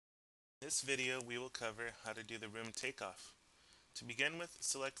this video, we will cover how to do the room takeoff. To begin with,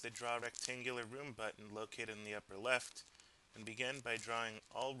 select the Draw Rectangular Room button located in the upper left, and begin by drawing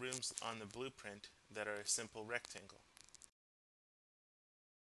all rooms on the blueprint that are a simple rectangle.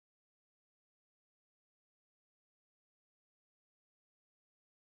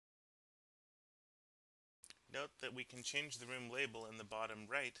 Note that we can change the room label in the bottom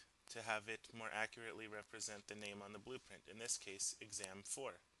right to have it more accurately represent the name on the blueprint, in this case, Exam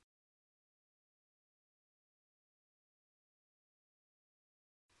 4.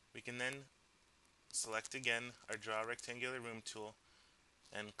 We can then select again our Draw Rectangular Room tool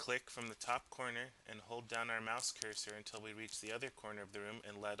and click from the top corner and hold down our mouse cursor until we reach the other corner of the room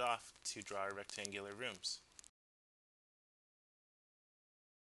and let off to draw our rectangular rooms.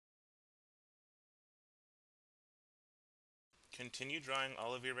 Continue drawing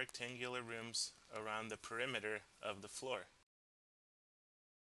all of your rectangular rooms around the perimeter of the floor.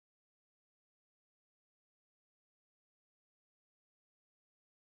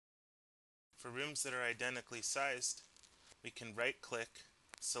 For rooms that are identically sized, we can right-click,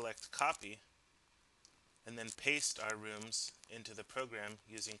 select Copy, and then paste our rooms into the program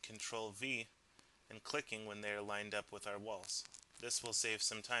using Ctrl-V and clicking when they are lined up with our walls. This will save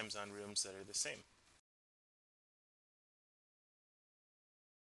some time on rooms that are the same.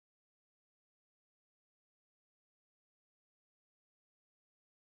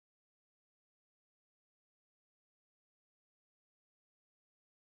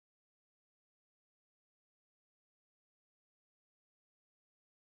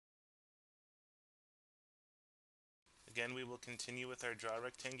 Again, we will continue with our Draw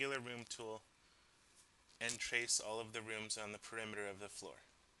Rectangular Room tool and trace all of the rooms on the perimeter of the floor.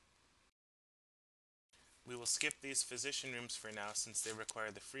 We will skip these physician rooms for now since they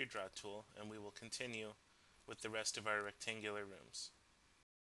require the Free Draw tool, and we will continue with the rest of our rectangular rooms.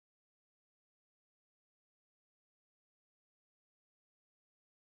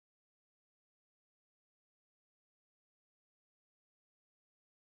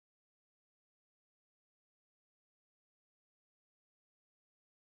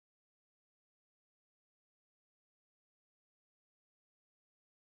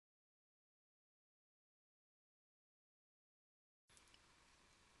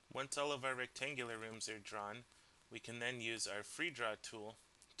 Once all of our rectangular rooms are drawn, we can then use our Free Draw tool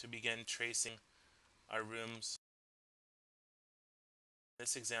to begin tracing our rooms. In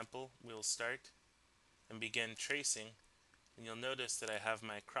this example, we will start and begin tracing, and you'll notice that I have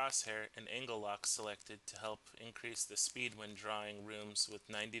my crosshair and angle lock selected to help increase the speed when drawing rooms with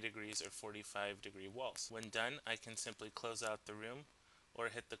 90 degrees or 45-degree walls. When done, I can simply close out the room or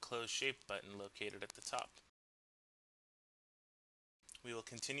hit the Close Shape button located at the top. We will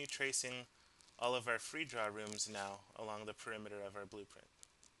continue tracing all of our free draw rooms now along the perimeter of our blueprint.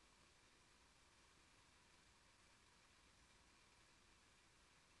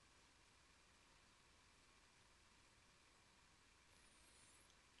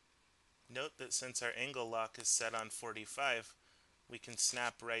 Note that since our angle lock is set on 45, we can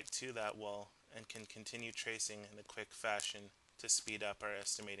snap right to that wall and can continue tracing in a quick fashion to speed up our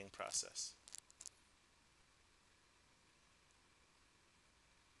estimating process.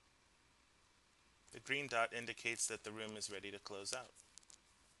 The green dot indicates that the room is ready to close out.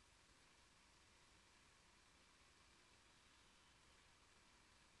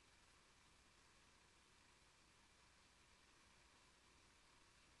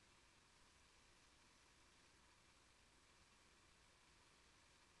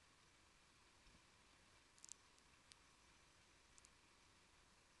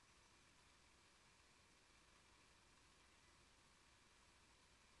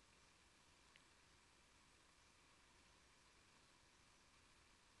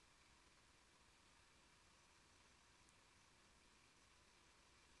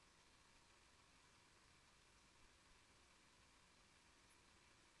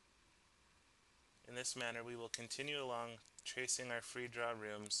 In this manner, we will continue along tracing our free draw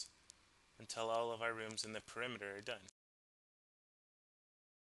rooms until all of our rooms in the perimeter are done.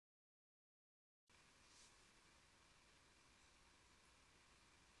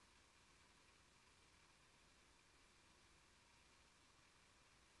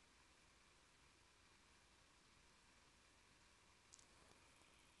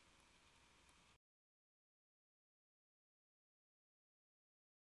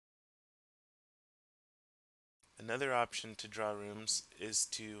 Another option to draw rooms is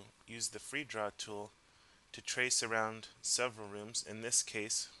to use the free draw tool to trace around several rooms. In this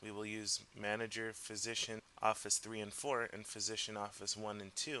case, we will use Manager, Physician, Office 3 and 4, and Physician Office 1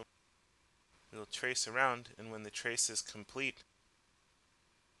 and 2. We will trace around, and when the trace is complete,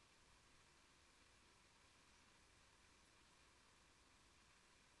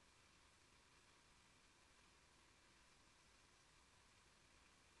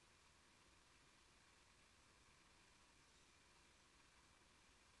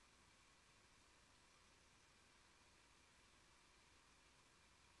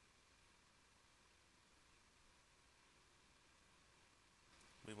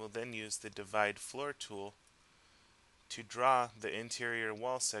 we'll then use the Divide Floor tool to draw the interior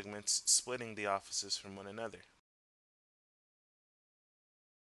wall segments splitting the offices from one another.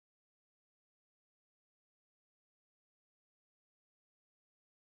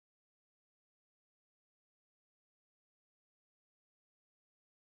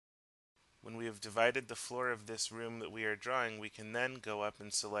 When we have divided the floor of this room that we are drawing, we can then go up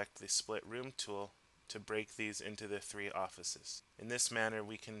and select the Split Room tool to break these into the 3 offices. In this manner,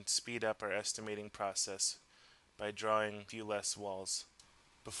 we can speed up our estimating process by drawing a few less walls.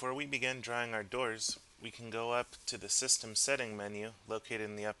 Before we begin drawing our doors, we can go up to the System Setting menu located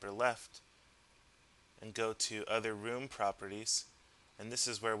in the upper left and go to Other Room Properties, and this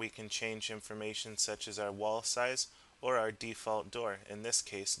is where we can change information such as our wall size or our default door, in this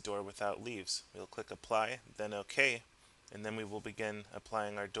case door without leaves. We'll click Apply, then OK, and then we will begin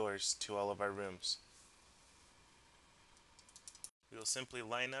applying our doors to all of our rooms. We will simply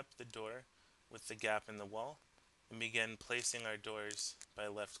line up the door with the gap in the wall and begin placing our doors by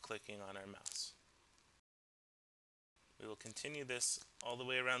left clicking on our mouse. We will continue this all the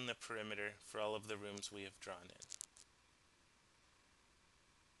way around the perimeter for all of the rooms we have drawn in.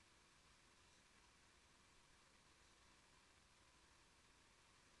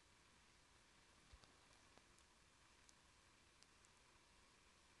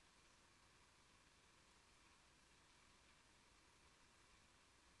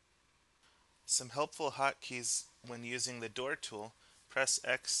 Some helpful hotkeys when using the door tool: press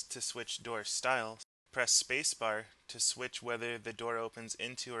X to switch door style, press spacebar to switch whether the door opens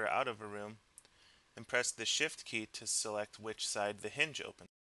into or out of a room, and press the Shift key to select which side the hinge opens.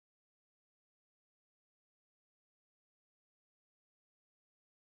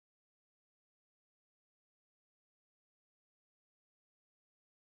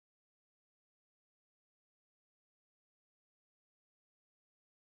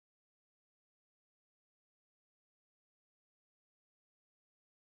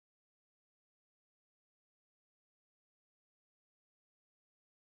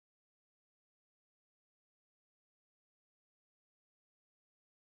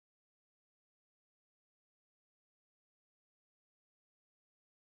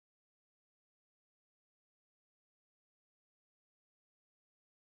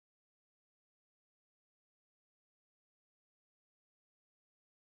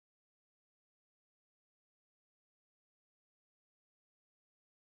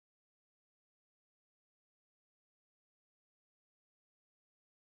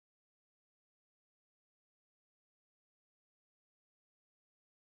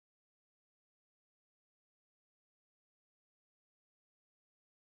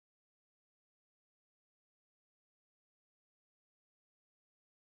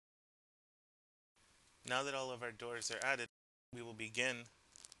 Now that all of our doors are added, we will begin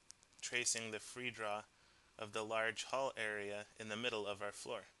tracing the free draw of the large hall area in the middle of our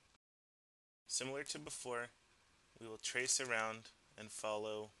floor. Similar to before, we will trace around and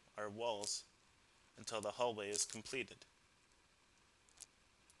follow our walls until the hallway is completed.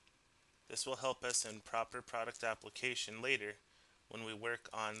 This will help us in proper product application later when we work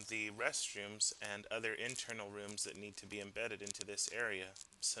on the restrooms and other internal rooms that need to be embedded into this area,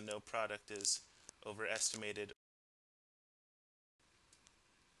 so no product is overestimated.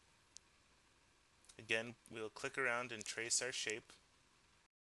 Again, we'll click around and trace our shape,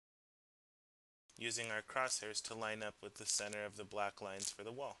 using our crosshairs to line up with the center of the black lines for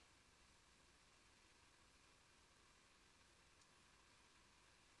the wall.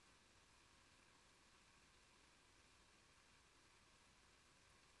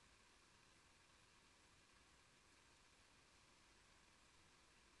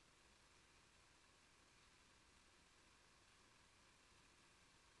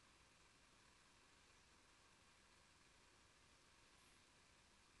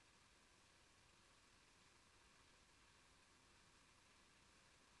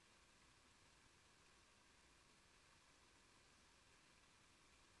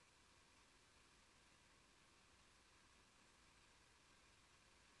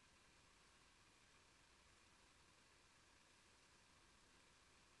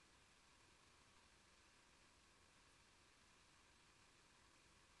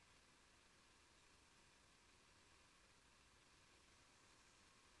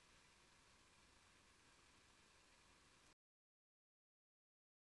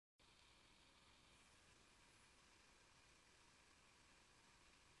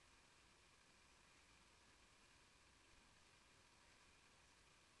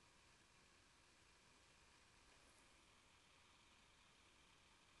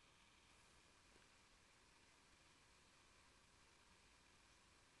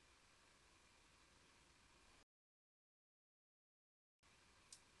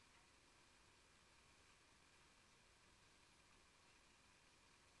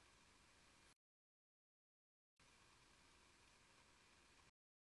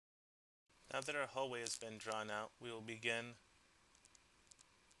 Now that our hallway has been drawn out, we will begin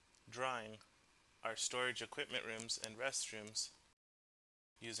drawing our storage equipment rooms and restrooms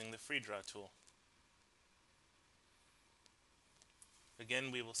using the free draw tool.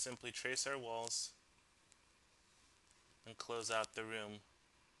 Again, we will simply trace our walls and close out the room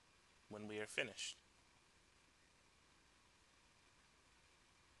when we are finished.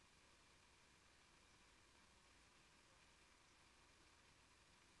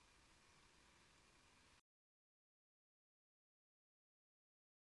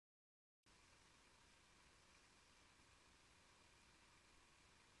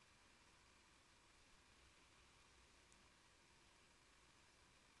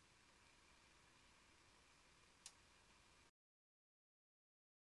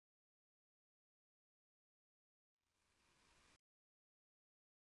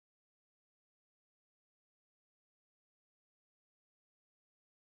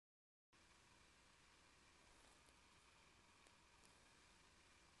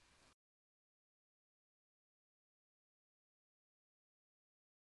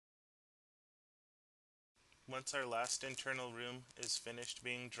 Once our last internal room is finished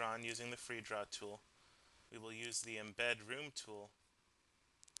being drawn using the free draw tool, we will use the embed room tool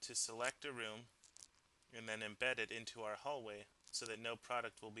to select a room and then embed it into our hallway so that no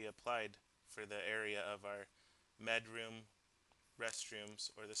product will be applied for the area of our med room, restrooms,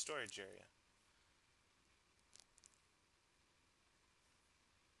 or the storage area.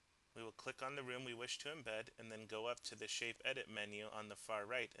 We will click on the room we wish to embed and then go up to the Shape Edit menu on the far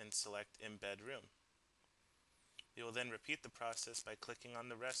right and select Embed Room. We will then repeat the process by clicking on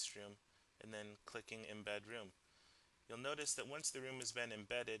the restroom and then clicking Embed Room. You'll notice that once the room has been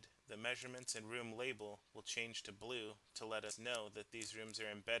embedded, the measurements and room label will change to blue to let us know that these rooms are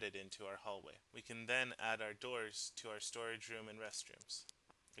embedded into our hallway. We can then add our doors to our storage room and restrooms.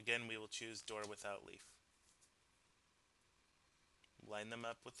 Again, we will choose Door Without Leaf. Line them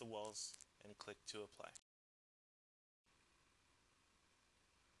up with the walls and click to apply.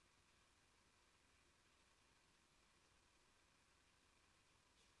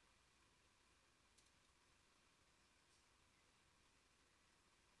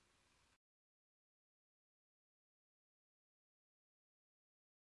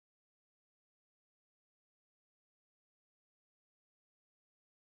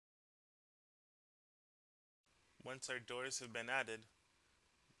 Once our doors have been added,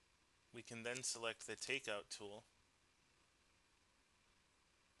 we can then select the Takeout tool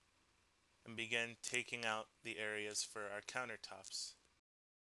and begin taking out the areas for our countertops.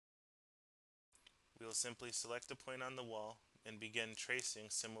 We will simply select a point on the wall and begin tracing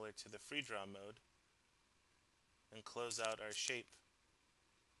similar to the free draw mode and close out our shape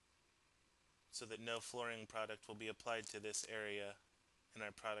so that no flooring product will be applied to this area in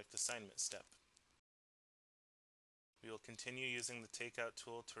our product assignment step. We will continue using the Takeout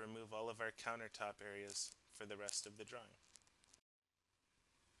tool to remove all of our countertop areas for the rest of the drawing.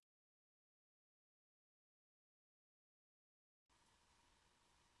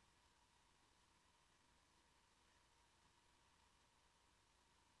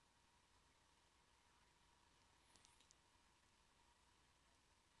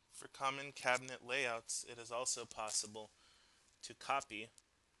 For common cabinet layouts, it is also possible to copy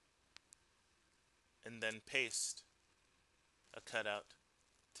and then paste a cutout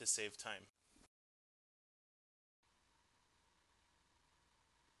to save time.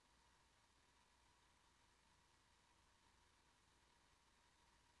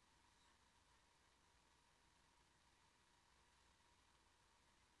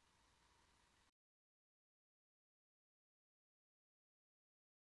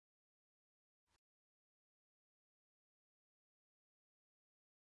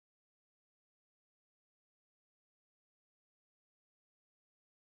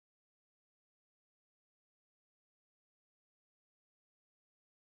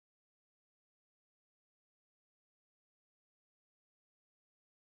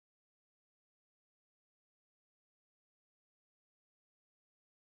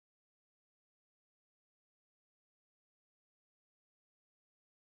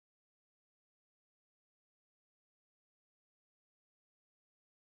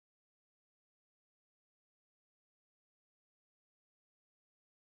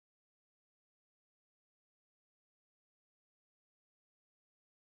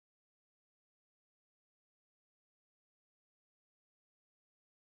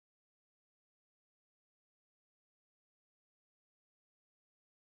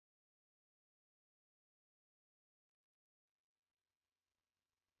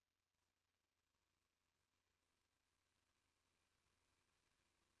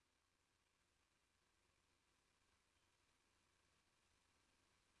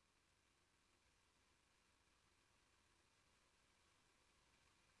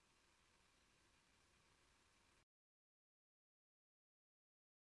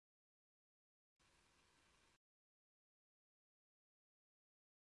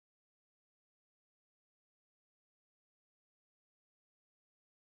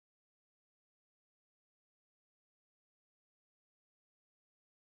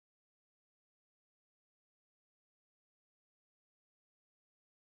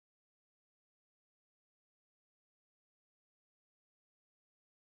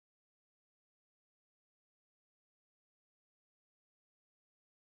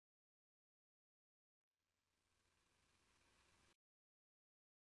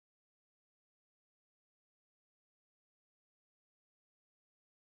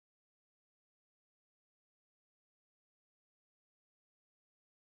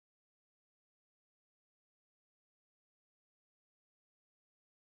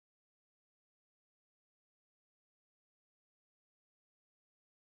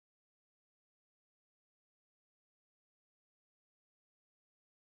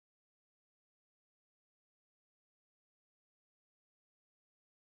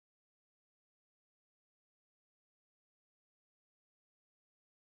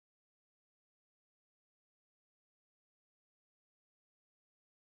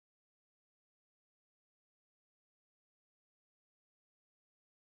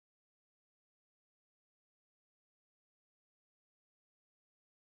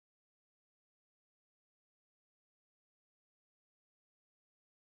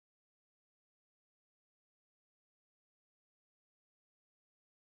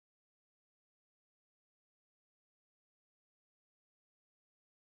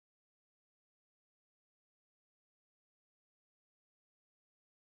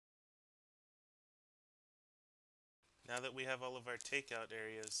 Now that we have all of our takeout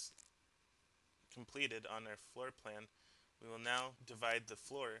areas completed on our floor plan, we will now divide the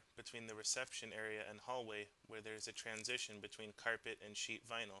floor between the reception area and hallway where there is a transition between carpet and sheet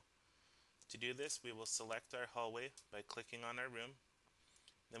vinyl. To do this, we will select our hallway by clicking on our room.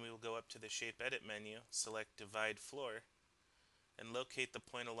 Then we will go up to the Shape Edit menu, select Divide Floor, and locate the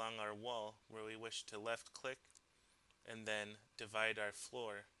point along our wall where we wish to left click and then divide our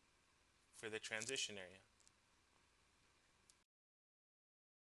floor for the transition area.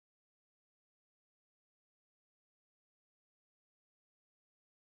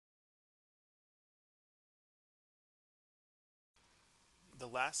 The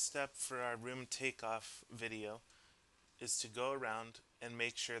last step for our room takeoff video is to go around and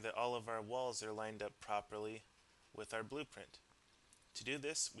make sure that all of our walls are lined up properly with our blueprint. To do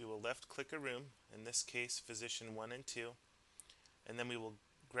this, we will left click a room, in this case Physician 1 and 2, and then we will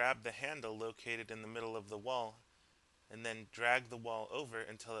grab the handle located in the middle of the wall and then drag the wall over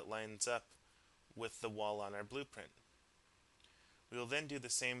until it lines up with the wall on our blueprint. We will then do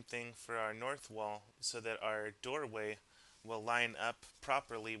the same thing for our north wall so that our doorway will line up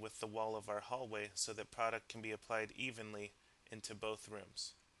properly with the wall of our hallway so that product can be applied evenly into both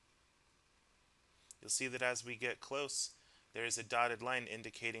rooms. You'll see that as we get close, there is a dotted line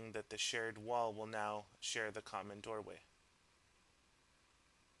indicating that the shared wall will now share the common doorway.